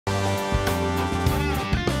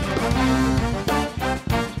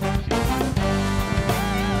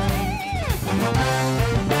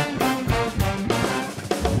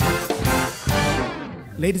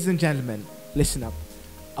Ladies and gentlemen, listen up.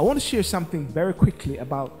 I want to share something very quickly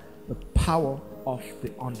about the power of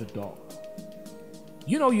the underdog.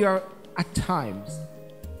 You know, you're at times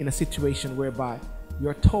in a situation whereby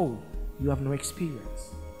you're told you have no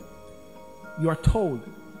experience. You are told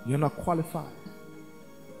you're not qualified.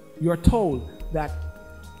 You're told that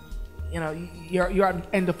you're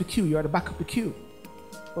at the end of the queue, you're at the back of the queue.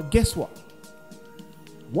 But guess what?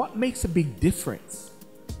 What makes a big difference,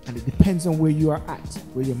 and it depends on where you are at,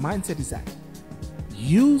 where your mindset is at.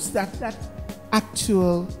 Use that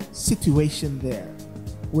actual situation there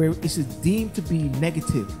where it is deemed to be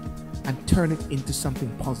negative and turn it into something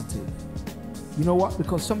positive. You know what?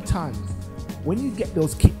 Because sometimes when you get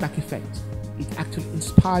those kickback effects, it actually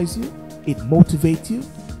inspires you, it motivates you.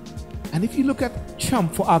 And if you look at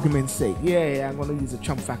Trump, for argument's sake, yeah, I'm going to use a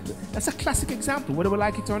Trump factor. That's a classic example, whether we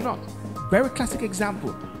like it or not. Very classic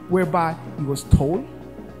example, whereby he was told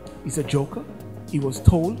he's a joker. He was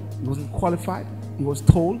told he wasn't qualified. He was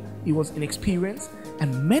told he was inexperienced.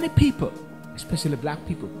 And many people, especially black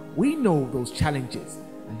people, we know those challenges.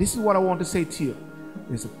 And this is what I want to say to you.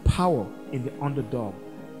 There's a power in the underdog.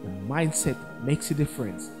 The mindset makes a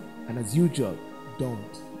difference. And as usual,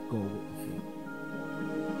 don't go with the flow.